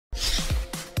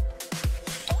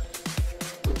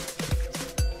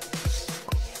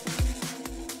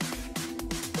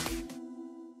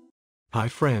Hi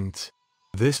friends.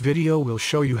 This video will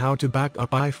show you how to back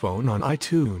up iPhone on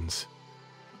iTunes.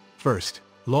 First,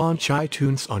 launch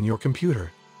iTunes on your computer.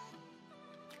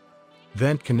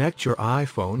 Then connect your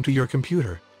iPhone to your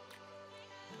computer.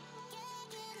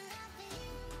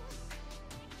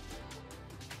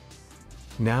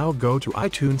 Now go to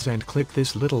iTunes and click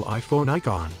this little iPhone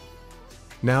icon.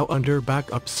 Now under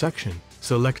Backup section,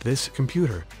 select this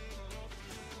computer.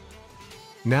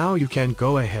 Now you can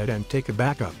go ahead and take a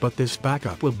backup, but this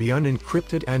backup will be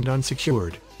unencrypted and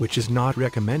unsecured, which is not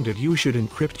recommended. You should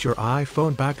encrypt your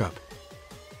iPhone backup.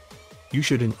 You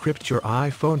should encrypt your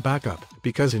iPhone backup,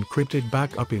 because encrypted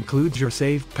backup includes your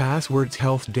saved passwords,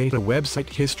 health data, website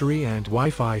history and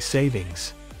Wi-Fi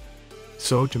savings.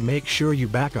 So to make sure you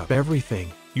back up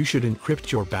everything, you should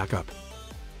encrypt your backup.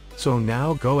 So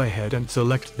now go ahead and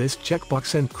select this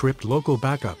checkbox, Encrypt Local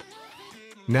Backup.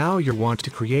 Now you want to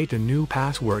create a new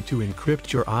password to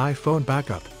encrypt your iPhone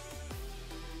backup.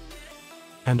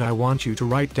 And I want you to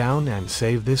write down and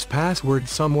save this password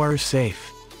somewhere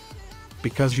safe,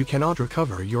 because you cannot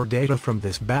recover your data from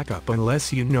this backup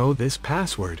unless you know this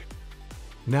password.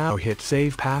 Now hit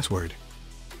Save Password.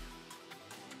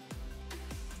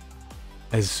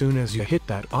 As soon as you hit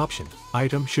that option,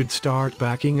 item should start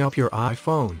backing up your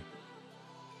iPhone.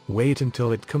 Wait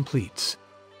until it completes.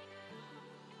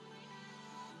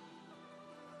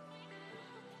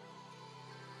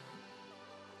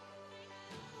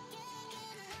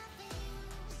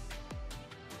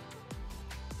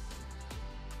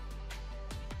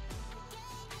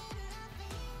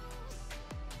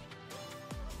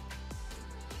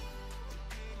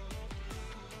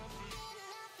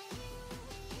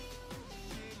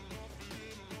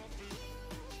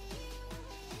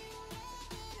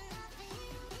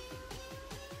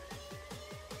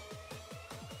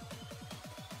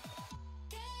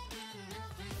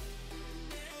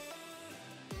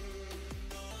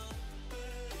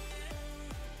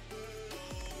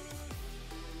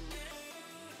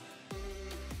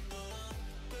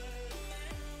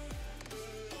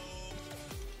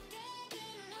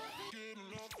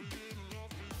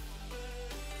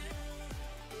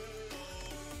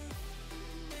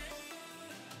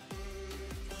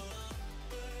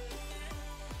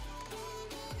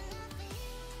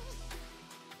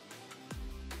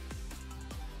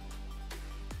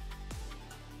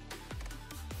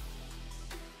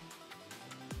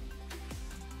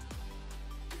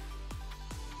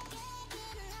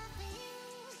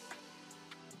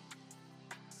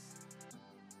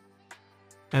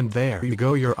 And there you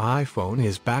go, your iPhone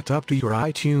is backed up to your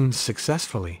iTunes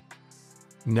successfully.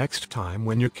 Next time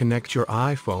when you connect your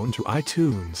iPhone to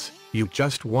iTunes, you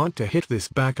just want to hit this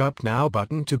Backup Now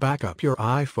button to back up your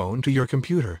iPhone to your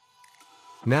computer.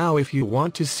 Now if you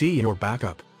want to see your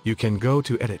backup, you can go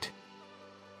to Edit.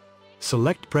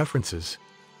 Select Preferences.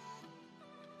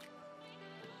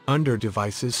 Under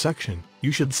Devices section,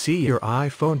 you should see your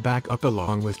iPhone backup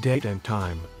along with date and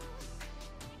time.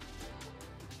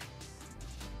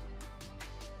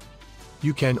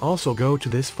 You can also go to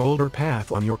this folder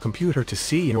path on your computer to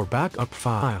see your backup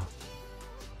file.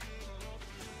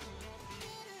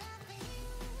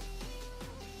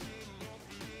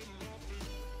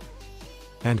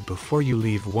 And before you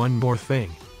leave, one more thing.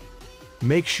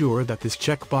 Make sure that this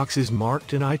checkbox is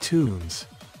marked in iTunes.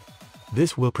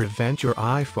 This will prevent your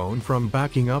iPhone from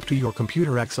backing up to your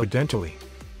computer accidentally.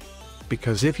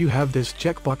 Because if you have this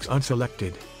checkbox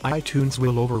unselected, iTunes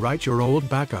will overwrite your old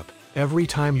backup every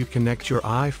time you connect your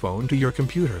iPhone to your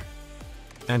computer.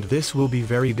 And this will be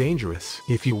very dangerous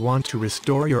if you want to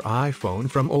restore your iPhone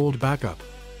from old backup.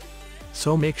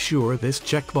 So make sure this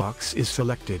checkbox is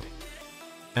selected.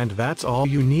 And that's all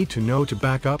you need to know to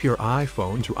back up your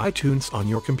iPhone to iTunes on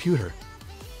your computer.